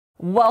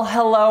Well,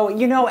 hello.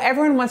 You know,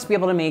 everyone wants to be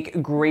able to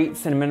make great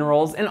cinnamon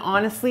rolls, and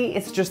honestly,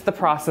 it's just the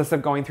process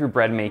of going through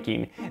bread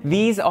making.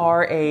 These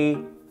are a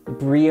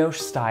brioche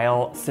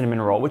style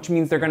cinnamon roll, which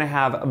means they're gonna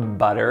have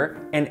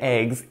butter and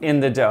eggs in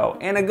the dough,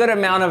 and a good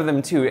amount of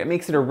them too. It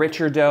makes it a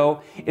richer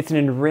dough. It's an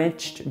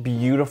enriched,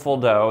 beautiful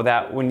dough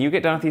that when you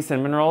get done with these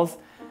cinnamon rolls,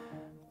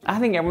 I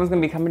think everyone's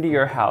gonna be coming to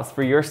your house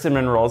for your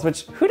cinnamon rolls,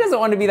 which who doesn't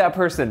want to be that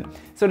person?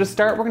 So to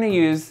start, we're gonna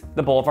use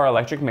the bowl of our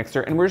electric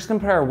mixer, and we're just gonna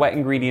put our wet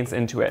ingredients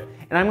into it.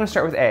 And I'm gonna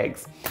start with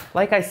eggs.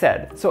 Like I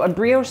said, so a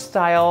brioche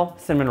style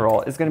cinnamon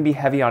roll is gonna be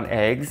heavy on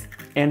eggs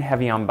and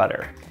heavy on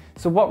butter.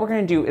 So what we're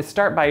gonna do is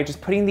start by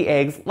just putting the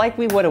eggs, like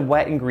we would a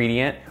wet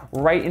ingredient,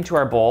 right into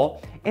our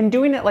bowl. And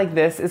doing it like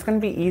this is gonna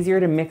be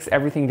easier to mix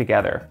everything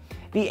together.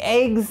 The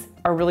eggs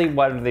are really,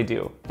 what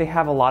do? They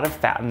have a lot of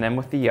fat in them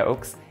with the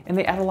yolks, and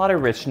they add a lot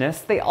of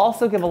richness. They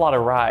also give a lot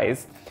of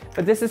rise,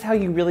 but this is how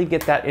you really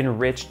get that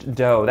enriched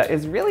dough that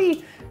is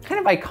really kind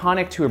of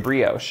iconic to a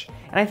brioche.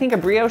 And I think a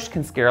brioche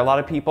can scare a lot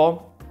of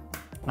people.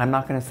 I'm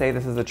not gonna say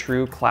this is a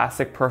true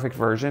classic perfect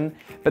version,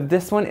 but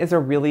this one is a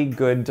really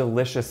good,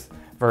 delicious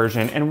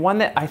version, and one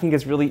that I think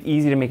is really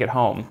easy to make at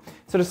home.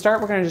 So to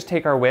start, we're gonna just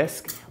take our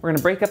whisk, we're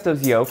gonna break up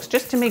those yolks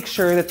just to make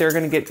sure that they're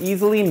gonna get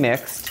easily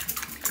mixed,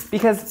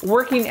 because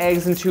working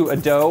eggs into a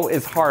dough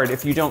is hard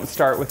if you don't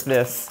start with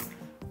this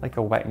like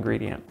a wet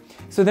ingredient.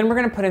 So then we're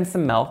gonna put in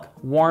some milk,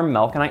 warm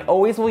milk, and I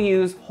always will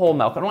use whole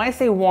milk. And when I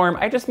say warm,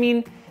 I just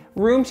mean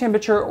room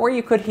temperature, or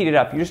you could heat it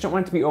up. You just don't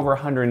want it to be over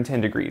 110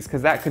 degrees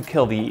because that could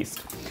kill the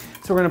yeast.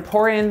 So we're gonna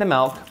pour in the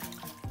milk,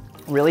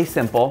 really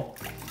simple,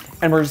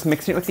 and we're just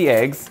mixing it with the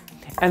eggs.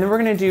 And then we're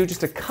gonna do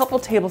just a couple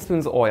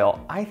tablespoons of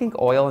oil. I think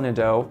oil in a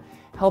dough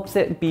helps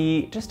it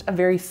be just a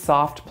very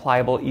soft,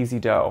 pliable, easy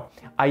dough.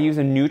 I use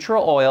a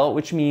neutral oil,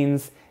 which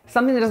means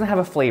something that doesn't have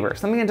a flavor,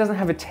 something that doesn't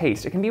have a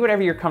taste. It can be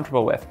whatever you're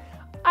comfortable with.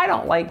 I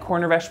don't like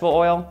corn or vegetable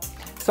oil,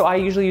 so I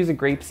usually use a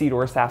grapeseed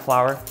or a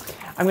safflower.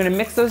 I'm gonna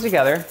mix those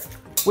together,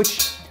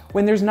 which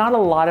when there's not a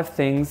lot of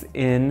things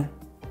in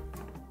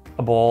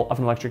a bowl of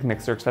an electric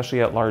mixer, especially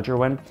a larger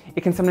one,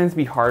 it can sometimes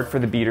be hard for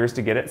the beaters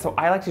to get it, so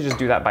I like to just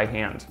do that by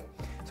hand.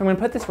 So I'm gonna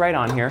put this right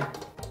on here,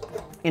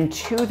 and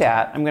to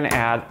that, I'm gonna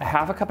add a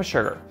half a cup of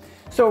sugar.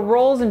 So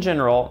rolls in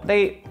general,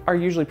 they are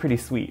usually pretty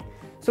sweet.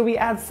 So we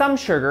add some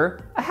sugar,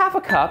 a half a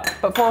cup,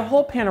 but for a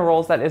whole pan of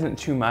rolls, that isn't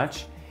too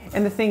much.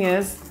 And the thing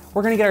is,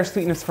 we're gonna get our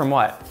sweetness from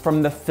what?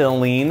 From the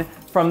filling,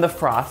 from the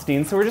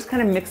frosting. So we're just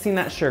kind of mixing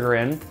that sugar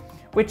in,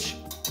 which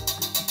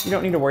you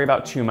don't need to worry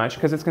about too much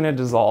because it's gonna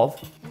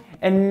dissolve.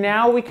 And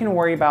now we can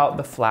worry about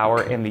the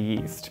flour and the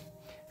yeast.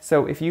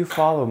 So if you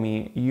follow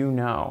me, you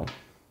know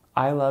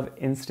I love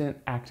instant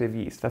active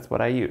yeast. That's what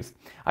I use.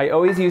 I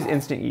always use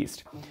instant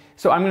yeast.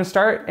 So I'm gonna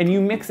start, and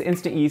you mix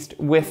instant yeast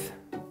with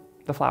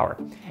the flour.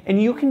 And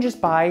you can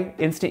just buy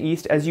instant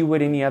yeast as you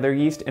would any other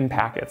yeast in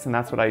packets, and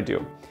that's what I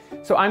do.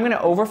 So I'm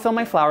gonna overfill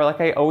my flour like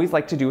I always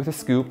like to do with a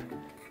scoop.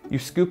 You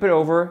scoop it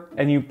over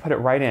and you put it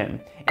right in.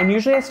 And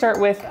usually I start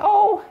with,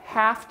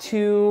 half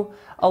to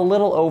a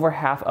little over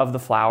half of the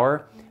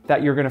flour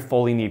that you're gonna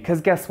fully need.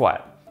 Because guess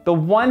what? The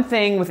one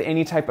thing with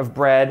any type of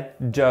bread,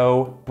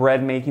 dough,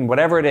 bread making,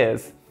 whatever it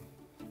is,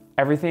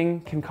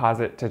 everything can cause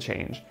it to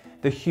change.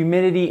 The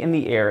humidity in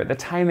the air, the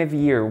time of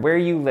year, where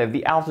you live,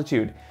 the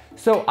altitude.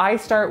 So I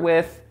start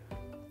with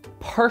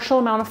partial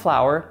amount of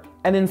flour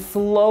and then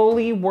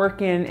slowly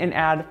work in and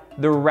add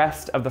the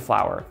rest of the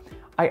flour.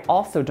 I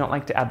also don't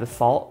like to add the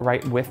salt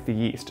right with the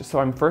yeast. So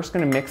I'm first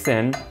gonna mix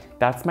in,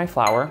 that's my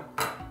flour,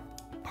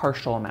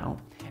 partial amount.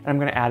 And I'm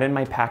gonna add in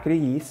my packet of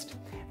yeast.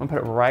 I'm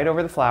gonna put it right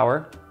over the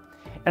flour.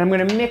 And I'm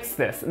gonna mix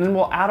this, and then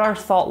we'll add our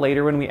salt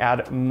later when we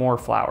add more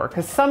flour,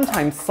 because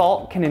sometimes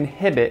salt can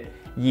inhibit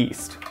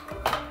yeast.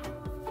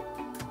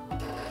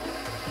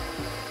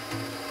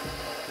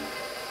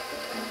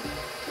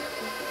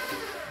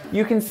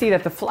 You can see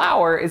that the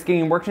flour is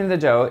getting worked into the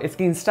dough. It's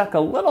getting stuck a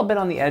little bit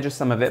on the edge of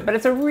some of it, but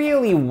it's a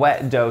really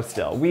wet dough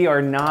still. We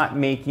are not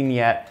making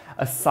yet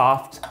a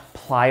soft,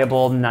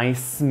 pliable,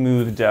 nice,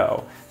 smooth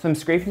dough. So I'm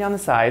scraping down the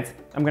sides.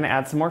 I'm gonna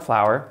add some more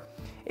flour.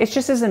 It's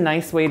just as a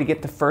nice way to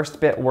get the first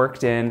bit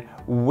worked in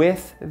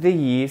with the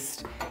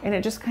yeast, and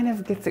it just kind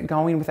of gets it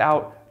going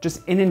without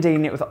just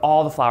inundating it with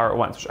all the flour at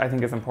once, which I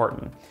think is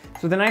important.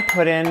 So then I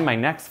put in my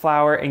next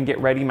flour and get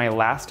ready my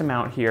last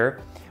amount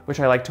here, which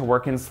I like to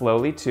work in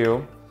slowly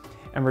too.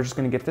 And we're just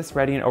gonna get this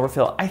ready and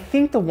overfill. I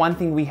think the one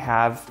thing we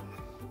have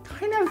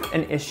kind of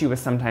an issue with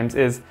sometimes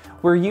is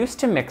we're used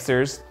to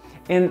mixers,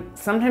 and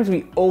sometimes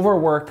we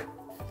overwork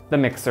the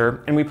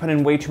mixer and we put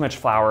in way too much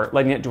flour,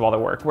 letting it do all the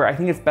work, where I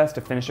think it's best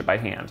to finish it by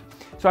hand.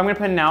 So I'm gonna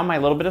put in now my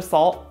little bit of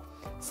salt.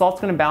 Salt's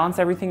gonna balance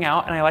everything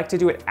out, and I like to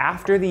do it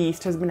after the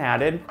yeast has been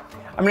added.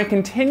 I'm gonna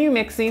continue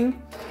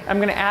mixing. I'm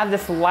gonna add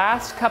this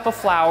last cup of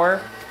flour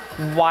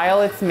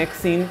while it's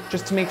mixing,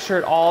 just to make sure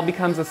it all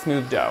becomes a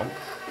smooth dough.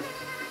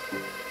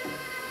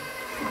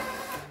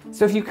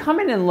 So if you come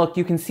in and look,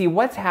 you can see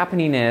what's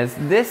happening is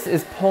this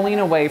is pulling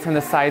away from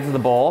the sides of the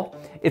bowl.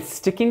 It's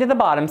sticking to the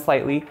bottom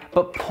slightly,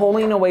 but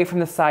pulling away from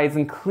the sides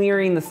and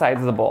clearing the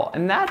sides of the bowl.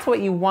 And that's what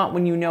you want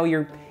when you know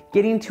you're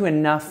getting to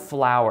enough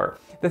flour.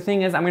 The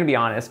thing is, I'm gonna be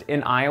honest,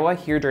 in Iowa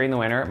here during the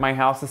winter, my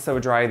house is so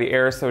dry, the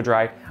air is so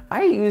dry,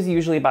 I use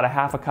usually about a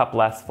half a cup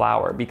less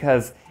flour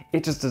because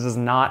it just does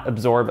not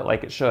absorb it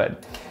like it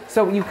should.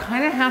 So you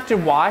kind of have to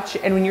watch,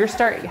 and when you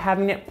start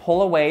having it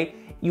pull away,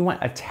 you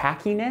want a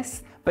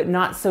tackiness, but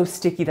not so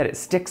sticky that it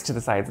sticks to the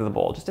sides of the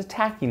bowl. Just a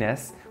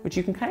tackiness, which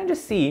you can kind of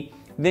just see,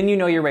 then you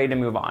know you're ready to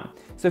move on.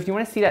 So if you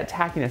want to see that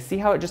tackiness, see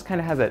how it just kind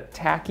of has a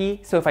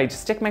tacky, so if I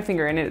just stick my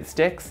finger in it, it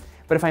sticks,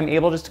 but if I'm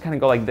able just to kind of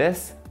go like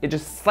this, it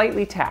just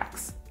slightly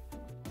tacks.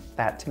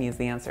 That to me is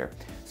the answer.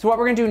 So what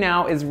we're gonna do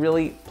now is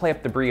really play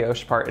up the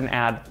brioche part and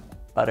add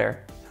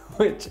butter,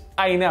 which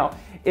I know,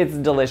 it's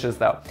delicious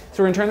though.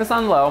 So we're gonna turn this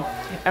on low,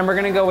 and we're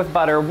gonna go with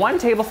butter 1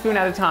 tablespoon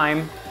at a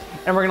time,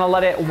 and we're gonna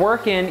let it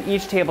work in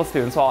each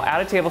tablespoon. So I'll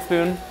add a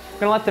tablespoon, we're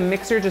gonna let the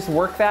mixer just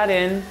work that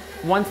in.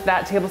 Once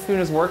that tablespoon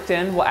is worked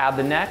in, we'll add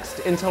the next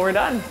until we're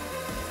done.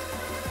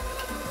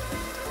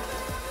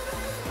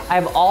 I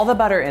have all the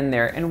butter in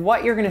there, and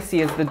what you're gonna see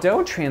is the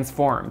dough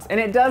transforms, and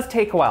it does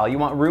take a while. You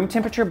want room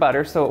temperature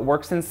butter so it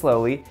works in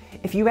slowly.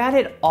 If you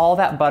added all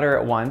that butter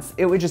at once,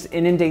 it would just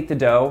inundate the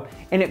dough,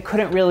 and it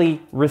couldn't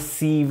really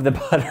receive the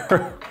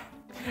butter.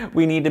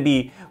 we need to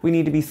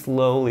be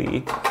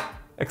slowly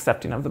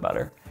accepting of the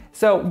butter.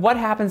 So what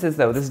happens is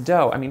though, this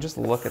dough, I mean, just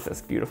look at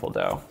this beautiful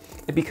dough.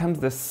 It becomes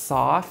this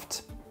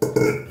soft,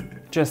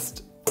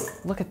 just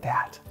look at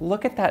that.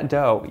 Look at that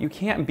dough. You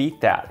can't beat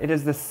that. It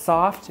is this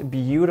soft,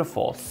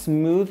 beautiful,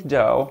 smooth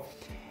dough.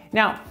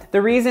 Now,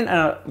 the reason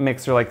a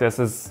mixer like this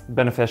is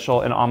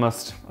beneficial and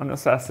almost a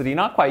necessity,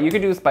 not quite, you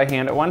could do this by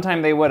hand. At one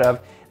time they would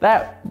have.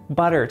 That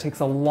butter takes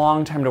a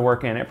long time to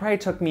work in. It probably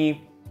took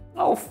me,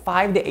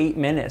 5 to 8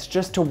 minutes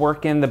just to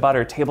work in the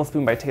butter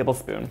tablespoon by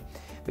tablespoon.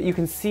 But you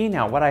can see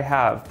now what I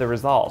have, the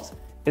result,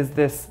 is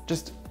this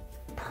just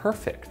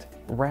perfect,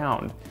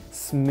 round,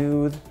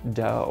 smooth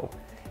dough.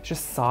 It's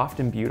just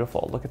soft and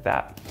beautiful, look at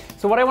that.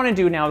 So what I wanna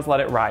do now is let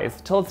it rise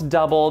till it's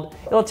doubled.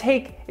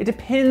 It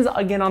depends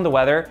again on the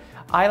weather.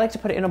 I like to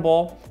put it in a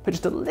bowl, put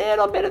just a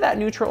little bit of that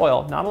neutral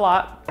oil, not a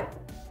lot.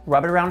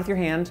 Rub it around with your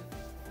hand.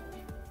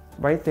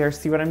 Right there,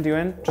 see what I'm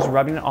doing? Just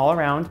rubbing it all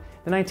around.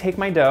 Then I take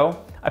my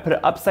dough, I put it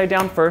upside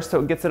down first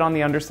so it gets it on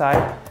the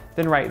underside,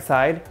 then right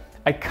side.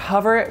 I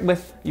cover it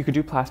with, you could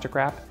do plastic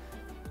wrap.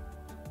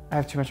 I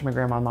have too much of my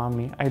grandma on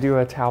me. I do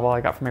a towel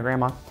I got from my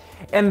grandma.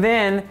 And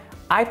then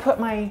I put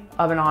my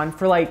oven on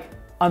for like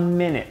a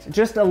minute,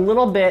 just a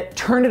little bit,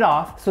 turned it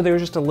off so there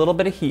was just a little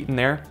bit of heat in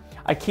there.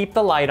 I keep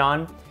the light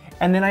on,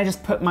 and then I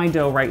just put my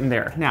dough right in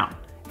there. Now,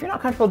 if you're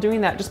not comfortable doing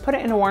that, just put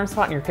it in a warm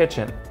spot in your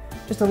kitchen.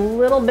 Just a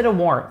little bit of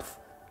warmth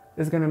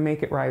is gonna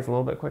make it rise a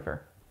little bit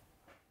quicker.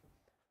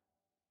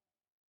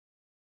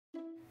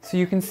 So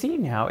you can see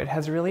now it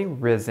has really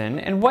risen,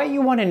 and what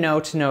you wanna know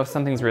to know if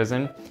something's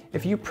risen,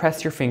 if you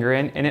press your finger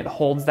in and it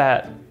holds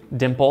that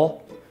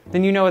dimple,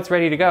 then you know it's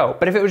ready to go.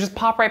 But if it would just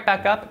pop right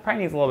back up, it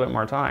probably needs a little bit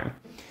more time.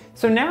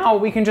 So now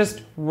we can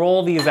just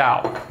roll these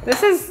out.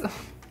 This is,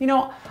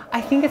 I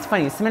think it's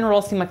funny. Cinnamon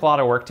rolls seem like a lot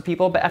of work to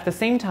people, but at the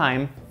same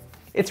time,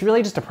 it's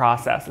really just a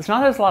process. It's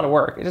not that it's a lot of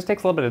work, it just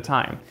takes a little bit of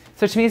time.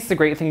 So to me, it's a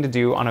great thing to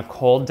do on a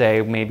cold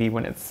day, maybe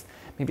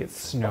it's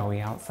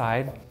snowy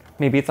outside.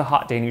 Maybe it's a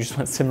hot day and you just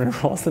want cinnamon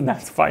rolls, and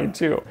that's fine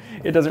too.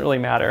 It doesn't really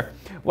matter.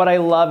 What I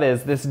love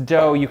is this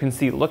dough, you can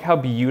see, look how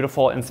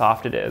beautiful and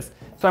soft it is.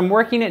 So I'm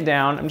working it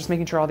down, I'm just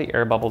making sure all the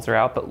air bubbles are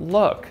out, but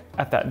look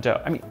at that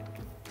dough. I mean,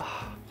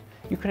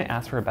 you couldn't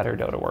ask for a better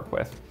dough to work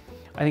with.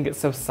 I think it's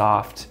so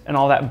soft, and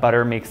all that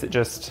butter makes it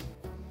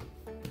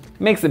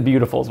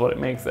beautiful is what it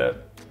makes it.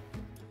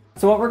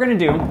 So what we're gonna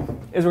do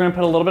is we're gonna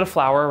put a little bit of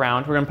flour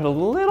around, we're gonna put a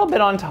little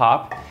bit on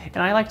top, and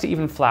I like to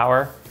even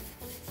flour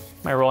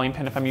my rolling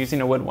pin if I'm using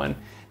a wood one.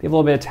 They have a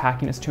little bit of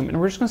tackiness to them, and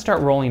we're just gonna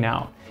start rolling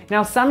out.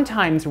 Now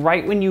sometimes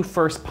right when you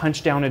first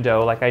punch down a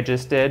dough like I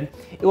just did,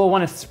 it will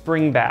wanna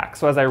spring back.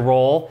 So as I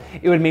roll,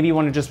 it would maybe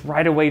wanna just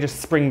right away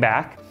just spring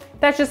back.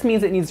 That just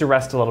means it needs to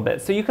rest a little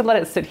bit. So you could let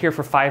it sit here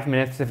for 5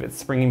 minutes if it's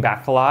springing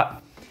back a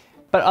lot.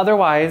 But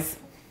otherwise,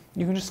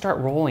 you can just start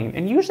rolling.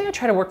 And usually I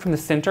try to work from the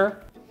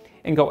center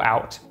and go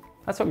out.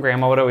 That's what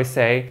Grandma would always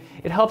say.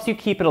 It helps you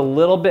keep it a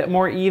little bit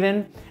more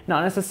even,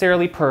 not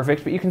necessarily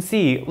perfect, but you can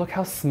see, look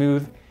how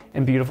smooth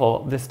and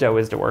beautiful this dough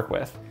is to work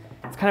with.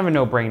 It's kind of a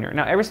no-brainer.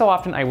 Now, every so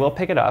often I will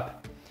pick it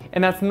up,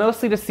 and that's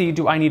mostly to see,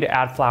 do I need to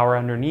add flour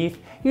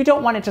underneath? You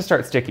don't want it to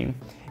start sticking.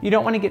 You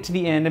don't want to get to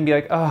the end and be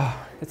like,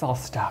 oh, it's all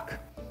stuck.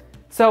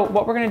 So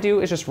what we're gonna do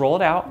is just roll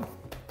it out,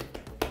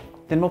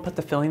 then we'll put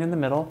the filling in the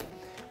middle,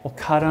 we'll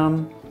cut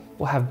them,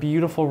 we'll have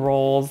beautiful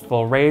rolls,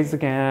 they'll raise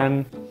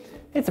again.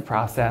 It's a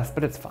process,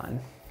 but it's fun.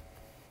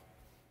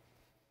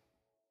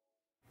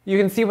 You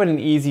can see what an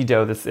easy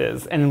dough this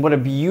is and what a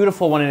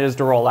beautiful one it is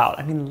to roll out.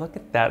 I mean, look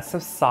at that, so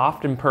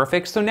soft and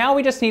perfect. So now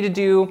we just need to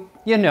do,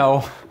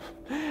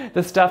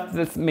 the stuff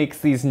that makes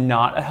these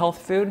not a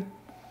health food.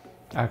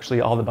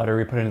 Actually, all the butter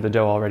we put into the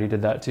dough already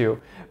did that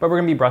too. But we're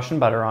gonna be brushing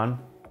butter on.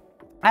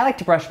 I like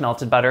to brush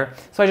melted butter,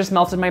 so I just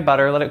melted my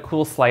butter, let it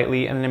cool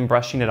slightly, and then I'm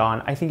brushing it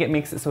on. I think it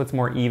makes it so it's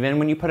more even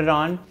when you put it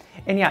on.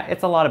 And yeah,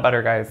 it's a lot of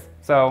butter, guys.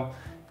 So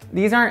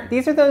these are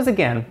those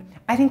again.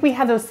 I think we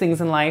have those things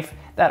in life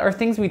that are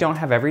things we don't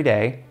have every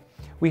day.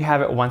 We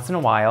have it once in a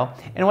while.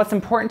 And what's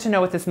important to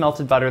know with this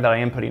melted butter that I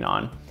am putting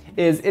on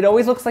is it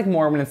always looks like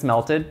more when it's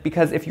melted,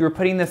 because if you were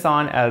putting this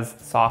on as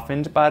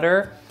softened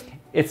butter,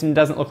 it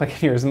doesn't look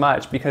like near as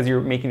much because you're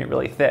making it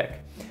really thick.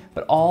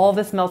 But all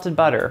this melted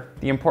butter,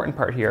 the important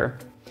part here,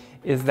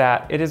 is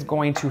that it is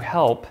going to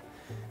help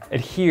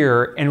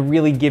adhere and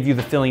really give you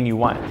the filling you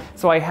want.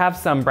 So I have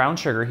some brown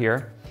sugar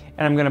here,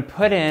 and I'm gonna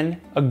put in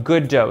a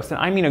good dose, and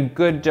I mean a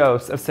good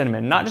dose of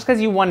cinnamon, not just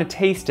because you want to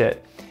taste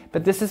it,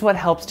 but this is what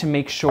helps to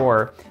make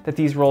sure that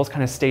these rolls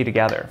kind of stay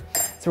together.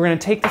 So we're gonna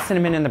take the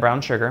cinnamon and the brown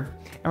sugar,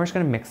 and we're just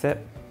gonna mix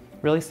it,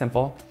 really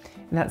simple.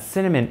 And that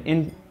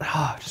cinnamon,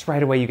 just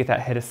right away you get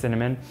that hit of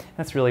cinnamon.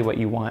 That's really what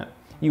you want.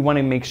 You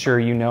wanna make sure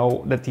you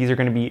know that these are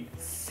gonna be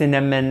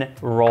cinnamon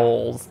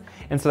rolls.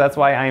 And so that's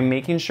why I'm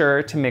making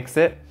sure to mix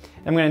it.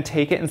 I'm gonna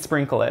take it and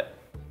sprinkle it.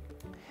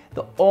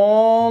 The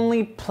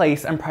only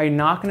place I'm probably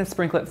not gonna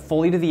sprinkle it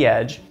fully to the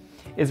edge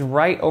is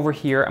right over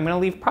here. I'm gonna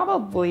leave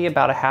probably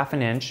about a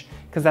 ½ inch,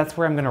 because that's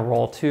where I'm gonna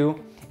roll to,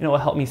 and it will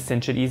help me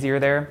cinch it easier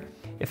there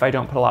if I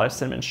don't put a lot of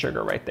cinnamon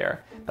sugar right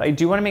there. But I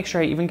do wanna make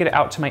sure I even get it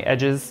out to my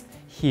edges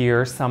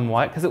here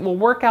somewhat, because it will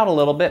work out a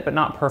little bit, but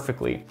not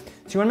perfectly.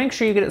 So you wanna make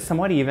sure you get it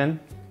somewhat even,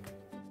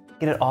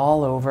 get it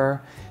all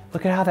over.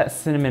 Look at how that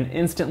cinnamon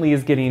instantly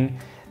is getting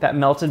that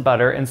melted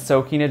butter and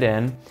soaking it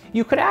in.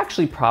 You could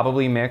actually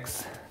probably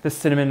mix the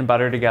cinnamon and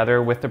butter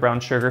together with the brown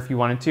sugar if you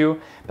wanted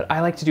to, but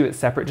I like to do it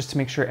separate just to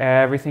make sure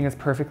everything is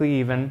perfectly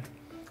even.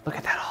 Look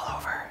at that all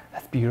over.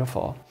 That's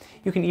beautiful.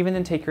 You can even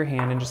then take your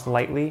hand and just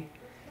lightly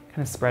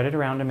kind of spread it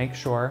around to make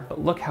sure,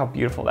 but look how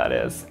beautiful that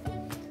is.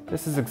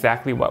 This is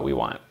exactly what we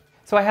want.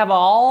 So I have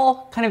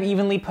all kind of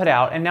evenly put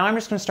out, and now I'm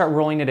just gonna start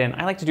rolling it in.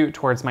 I like to do it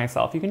towards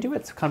myself. You can do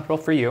what's comfortable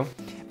for you,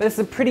 but it's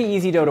a pretty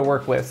easy dough to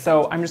work with.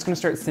 So I'm just gonna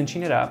start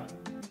cinching it up,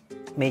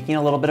 making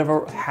a little bit of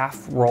a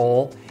half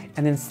roll,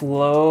 and then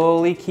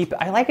slowly keep it.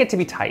 I like it to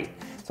be tight.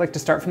 So I like to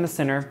start from the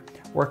center,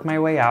 work my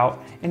way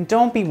out, and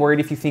don't be worried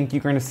if you think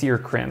you're gonna see your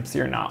crimps.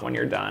 You're not when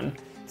you're done.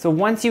 So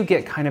once you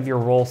get kind of your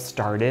roll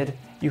started,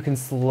 you can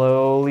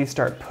slowly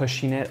start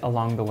pushing it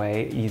along the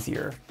way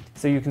easier.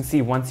 So you can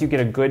see once you get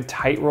a good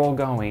tight roll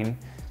going,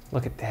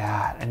 look at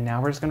that. And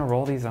now we're just gonna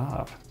roll these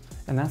up.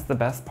 And that's the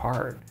best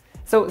part.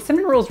 So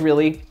cinnamon rolls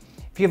really,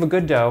 if you have a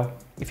good dough,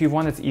 if you have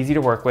one that's easy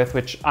to work with,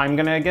 which I'm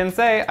gonna again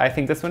say, I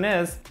think this one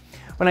is.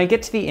 When I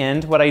get to the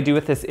end, what I do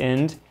with this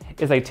end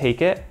is I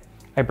take it,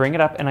 I bring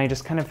it up, and I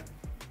just kind of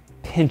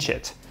pinch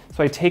it.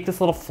 So I take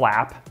this little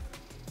flap,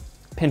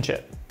 pinch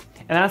it.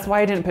 And that's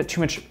why I didn't put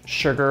too much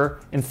sugar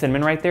and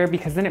cinnamon right there,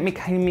 because then it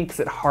kind of makes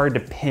it hard to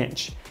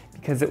pinch,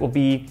 because it will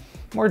be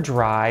more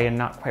dry and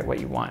not quite what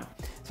you want.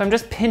 So I'm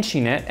just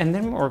pinching it, and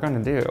then what we're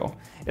gonna do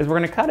is we're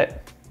gonna cut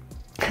it.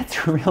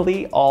 That's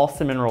really all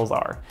cinnamon rolls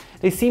are.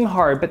 They seem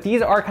hard, but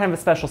these are kind of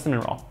a special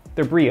cinnamon roll.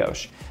 They're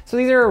brioche. So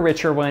these are a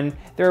richer one.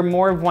 They're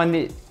more of one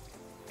that,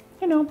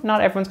 you know,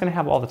 not everyone's gonna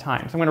have all the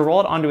time. So I'm gonna roll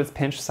it onto its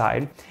pinched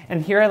side.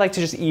 And here I like to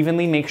just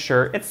evenly make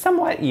sure it's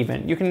somewhat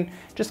even. You can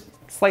just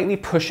slightly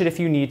push it if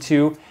you need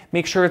to.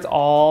 Make sure it's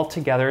all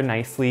together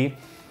nicely.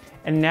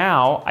 And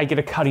now I get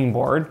a cutting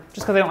board,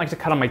 just because I don't like to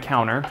cut on my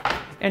counter,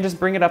 and just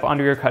bring it up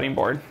onto your cutting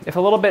board. If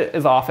a little bit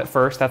is off at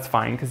first, that's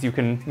fine, because you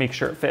can make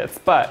sure it fits.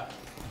 But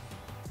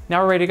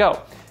now we're ready to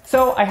go.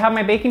 So I have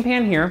my baking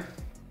pan here.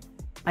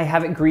 I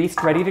have it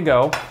greased, ready to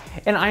go.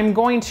 And I'm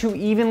going to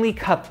evenly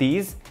cut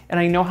these, and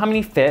I know how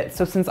many fit.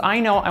 So since I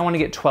know I want to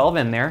get 12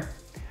 in there,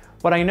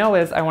 what I know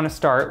is I want to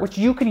start, which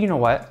you could, you know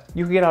what?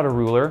 You could get out a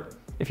ruler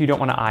if you don't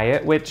want to eye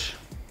it, which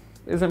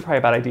isn't probably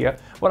a bad idea.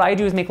 What I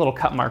do is make little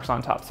cut marks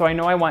on top. So I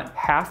know I want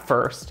half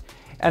first,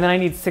 and then I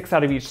need 6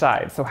 out of each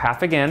side. So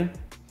half again,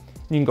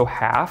 you can go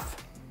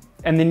half,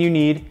 and then you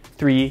need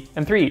 3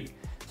 and 3.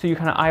 So you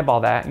kind of eyeball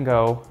that and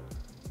go,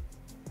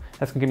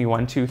 that's gonna give me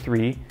 1, 2,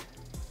 3,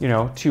 you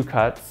know, 2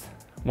 cuts,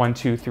 1,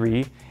 2,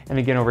 3. And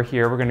again over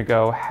here, we're gonna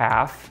go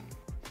half,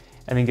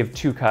 and then give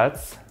 2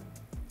 cuts,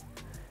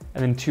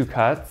 and then 2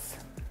 cuts.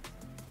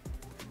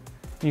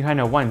 And you kind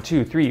of know 1,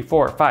 2, 3,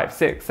 4, 5,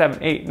 6, 7,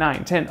 8,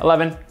 9, 10,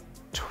 11,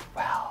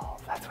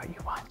 12. That's what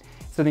you want.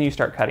 So then you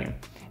start cutting.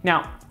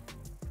 Now,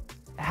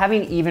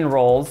 having even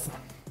rolls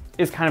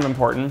is kind of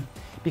important,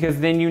 because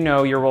then you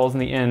know your rolls in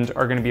the end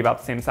are gonna be about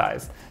the same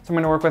size. So I'm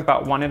gonna work with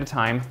about 1 at a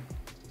time.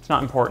 It's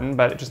not important,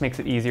 but it just makes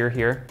it easier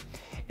here.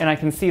 And I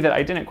can see that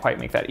I didn't quite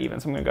make that even,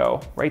 so I'm gonna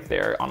go right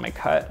there on my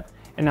cut.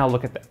 And now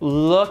look at that.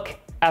 Look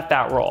at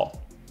that roll.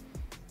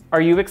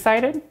 Are you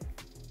excited?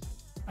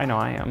 I know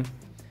I am.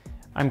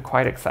 I'm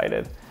quite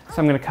excited. So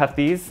I'm gonna cut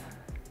these.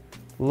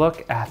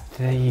 Look at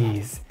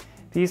these.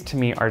 These to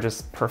me are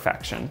just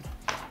perfection.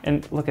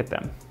 And look at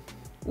them.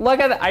 Look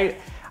at that.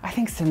 I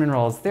think cinnamon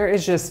rolls,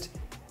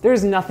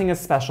 there's nothing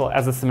as special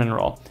as a cinnamon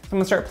roll. So I'm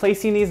gonna start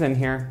placing these in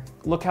here.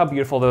 Look how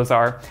beautiful those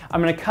are.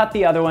 I'm gonna cut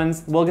the other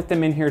ones. We'll get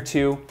them in here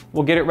too.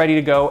 We'll get it ready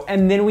to go,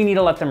 and then we need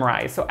to let them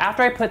rise. So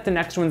after I put the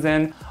next ones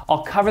in,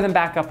 I'll cover them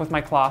back up with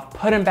my cloth,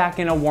 put them back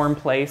in a warm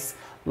place,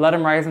 let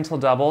them rise until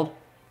doubled,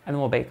 and then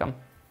we'll bake them.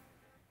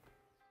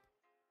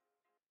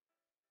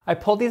 I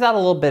pulled these out a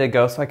little bit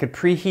ago so I could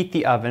preheat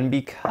the oven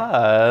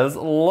because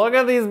look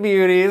at these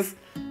beauties.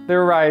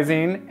 They're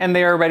rising and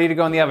they are ready to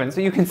go in the oven. So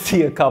you can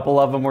see a couple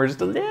of them were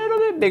just a little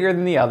bit bigger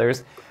than the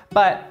others,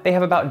 but they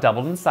have about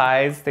doubled in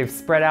size. They've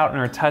spread out and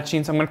are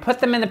touching. So I'm gonna put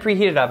them in the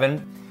preheated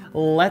oven,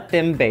 let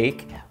them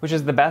bake, which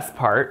is the best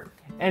part.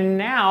 And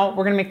now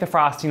we're gonna make the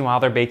frosting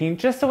while they're baking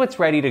just so it's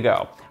ready to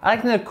go. I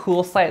like them to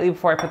cool slightly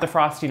before I put the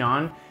frosting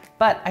on,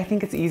 but I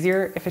think it's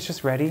easier if it's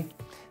just ready.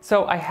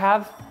 So I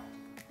have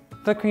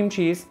the cream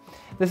cheese.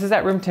 This is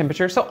at room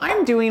temperature. So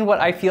I'm doing what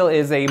I feel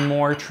is a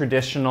more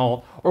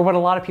traditional, or what a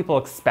lot of people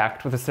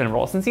expect with a cinnamon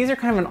roll. Since these are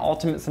kind of an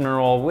ultimate cinnamon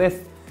roll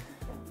with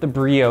the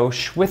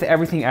brioche, with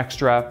everything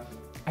extra,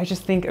 I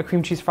just think a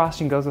cream cheese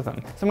frosting goes with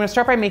them. So I'm gonna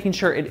start by making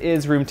sure it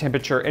is room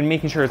temperature and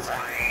making sure it's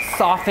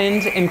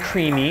softened and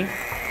creamy,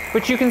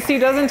 which you can see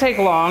doesn't take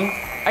long.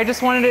 I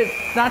just wanted it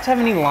not to have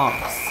any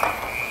lumps.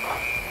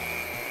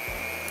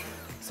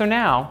 So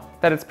now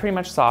that it's pretty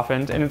much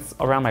softened and it's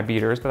around my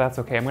beaters, but that's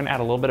okay, I'm gonna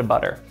add a little bit of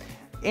butter.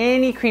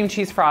 Any cream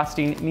cheese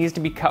frosting needs to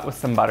be cut with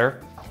some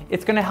butter.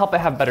 It's gonna help it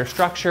have better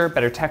structure,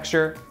 better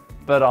texture,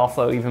 but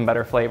also even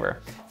better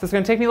flavor. So it's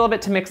gonna take me a little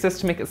bit to mix this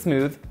to make it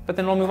smooth, but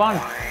then we'll move on.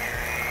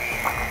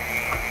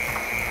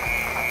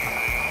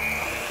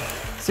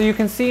 So you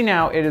can see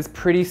now it is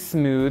pretty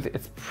smooth.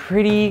 It's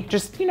pretty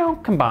just, you know,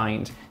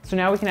 combined. So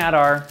now we can add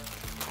our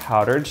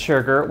powdered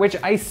sugar, which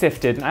I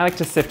sifted, and I like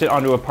to sift it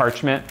onto a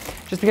parchment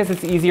just because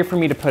it's easier for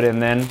me to put in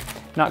then,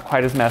 not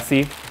quite as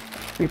messy.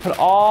 We put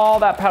all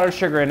that powdered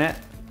sugar in it.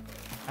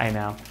 I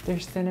know, they're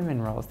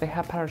cinnamon rolls, they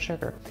have powdered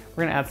sugar.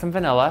 We're gonna add some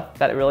vanilla,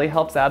 that really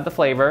helps add the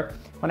flavor.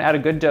 I'm gonna add a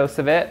good dose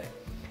of it.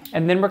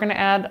 And then we're gonna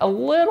add a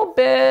little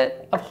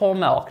bit of whole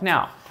milk.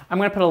 Now, I'm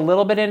gonna put a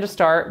little bit in to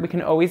start. We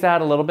can always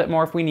add a little bit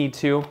more if we need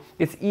to.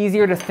 It's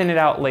easier to thin it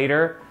out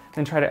later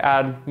than try to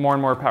add more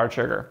and more powdered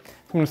sugar. So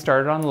I'm gonna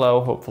start it on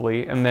low,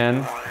 hopefully, and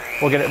then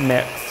we'll get it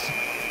mixed.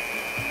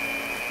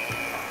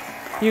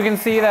 You can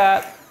see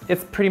that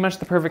it's pretty much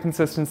the perfect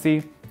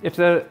consistency. It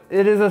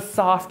is a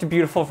soft,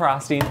 beautiful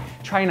frosting.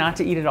 Try not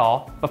to eat it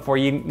all before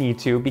you need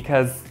to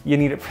because you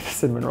need it for the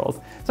cinnamon rolls.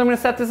 So I'm gonna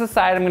set this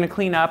aside, I'm gonna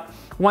clean up.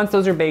 Once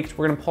those are baked,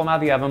 we're gonna pull them out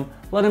of the oven,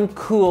 let them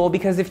cool,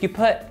 because if you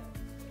put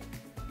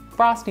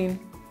frosting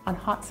on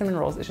hot cinnamon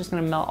rolls, it's just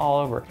gonna melt all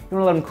over. You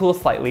wanna let them cool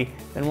slightly,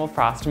 then we'll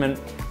frost them, and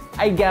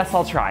I guess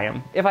I'll try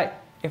them if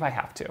I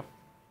have to.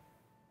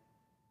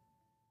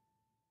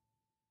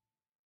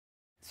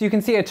 So you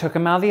can see I took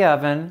them out of the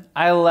oven.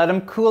 I let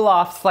them cool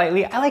off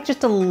slightly. I like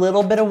just a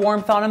little bit of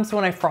warmth on them so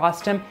when I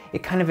frost them,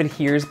 it kind of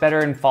adheres better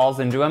and falls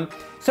into them.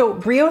 So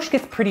brioche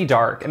gets pretty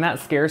dark and that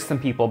scares some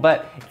people,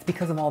 but it's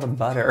because of all the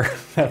butter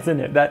that's in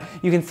it. That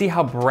you can see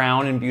how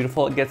brown and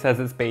beautiful it gets as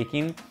it's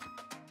baking.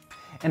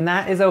 And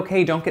that is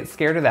okay, don't get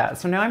scared of that.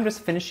 So now I'm just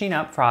finishing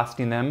up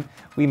frosting them.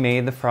 We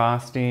made the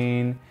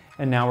frosting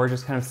and now we're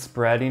just kind of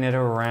spreading it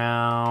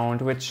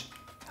around, which,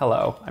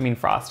 hello, I mean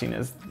frosting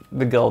is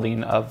the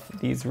gilding of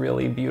these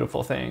really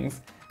beautiful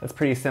things. That's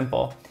pretty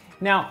simple.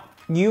 Now,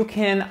 you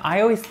can,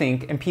 I always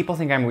think, and people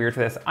think I'm weird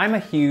for this, I'm a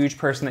huge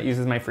person that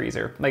uses my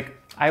freezer. Like,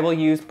 I will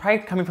use, probably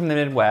coming from the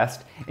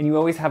Midwest, and you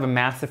always have a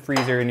massive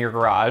freezer in your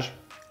garage,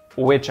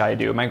 which I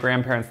do. My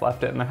grandparents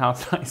left it in the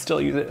house, and I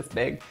still use it, it's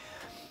big.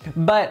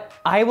 But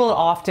I will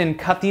often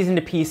cut these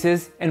into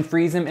pieces and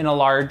freeze them in a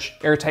large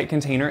airtight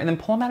container and then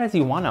pull them out as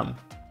you want them.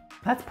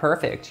 That's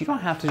perfect. You don't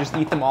have to just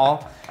eat them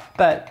all,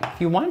 but if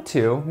you want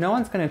to, no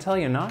one's gonna tell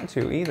you not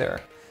to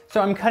either.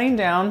 So I'm cutting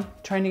down,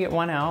 trying to get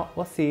one out.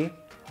 We'll see.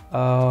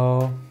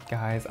 Oh,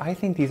 guys, I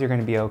think these are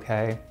gonna be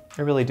okay.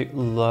 I really do.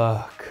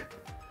 Look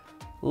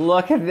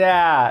at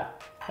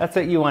that. That's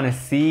what you wanna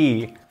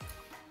see.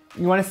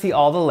 You wanna see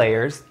all the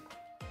layers.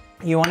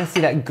 You wanna see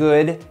that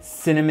good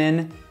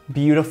cinnamon,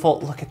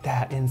 beautiful, look at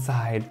that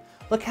inside.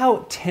 Look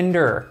how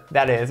tender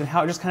that is and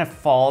how it just kind of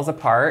falls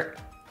apart.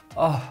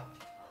 Oh,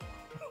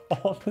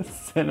 all the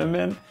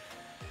cinnamon.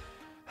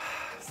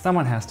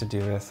 Someone has to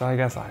do this, so I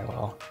guess I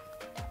will.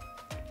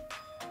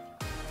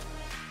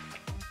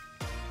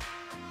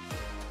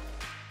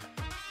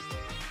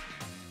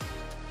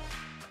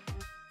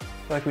 I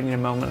feel like we need a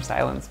moment of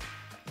silence.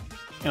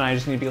 And I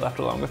just need to be left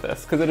alone with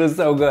this because it is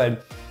so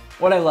good.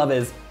 What I love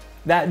is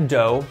that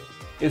dough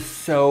is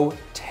so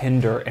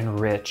tender and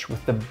rich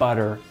with the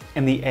butter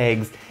and the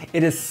eggs.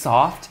 It is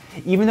soft,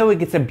 even though it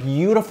gets a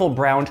beautiful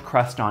browned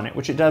crust on it,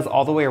 which it does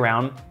all the way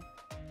around.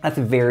 That's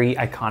very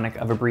iconic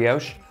of a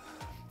brioche.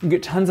 You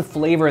get tons of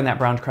flavor in that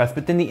browned crust,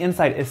 but then the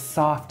inside is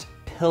soft,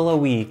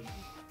 pillowy.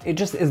 It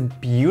just is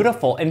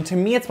beautiful. And to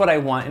me, it's what I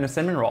want in a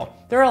cinnamon roll.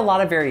 There are a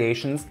lot of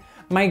variations.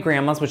 My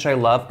grandma's, which I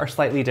love, are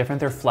slightly different.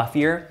 They're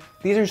fluffier.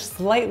 These are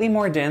slightly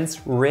more dense,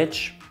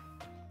 rich,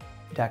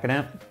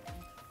 decadent.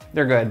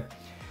 They're good.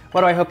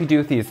 What do I hope you do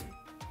with these?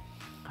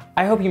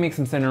 I hope you make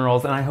some cinnamon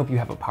rolls and I hope you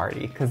have a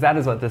party, because that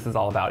is what this is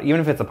all about.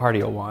 Even if it's a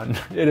party of one,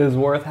 it is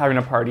worth having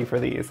a party for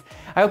these.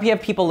 I hope you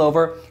have people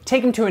over,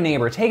 take them to a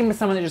neighbor, take them to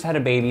someone that just had a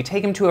baby,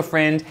 take them to a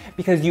friend,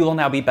 because you will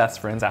now be best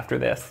friends after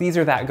this. These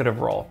are that good of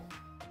a roll.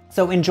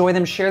 So enjoy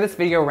them, share this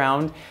video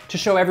around to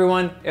show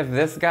everyone if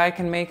this guy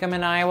can make them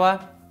in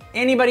Iowa,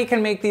 Anybody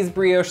can make these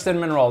brioche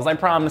cinnamon rolls, I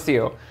promise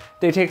you.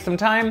 They take some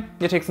time,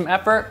 they take some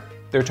effort,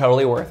 they're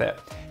totally worth it.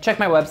 Check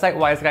my website,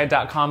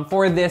 wiseguy.com,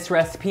 for this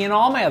recipe and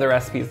all my other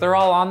recipes. They're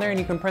all on there and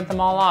you can print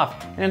them all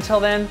off. And until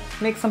then,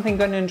 make something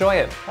good and enjoy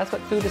it. That's what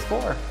food is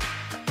for.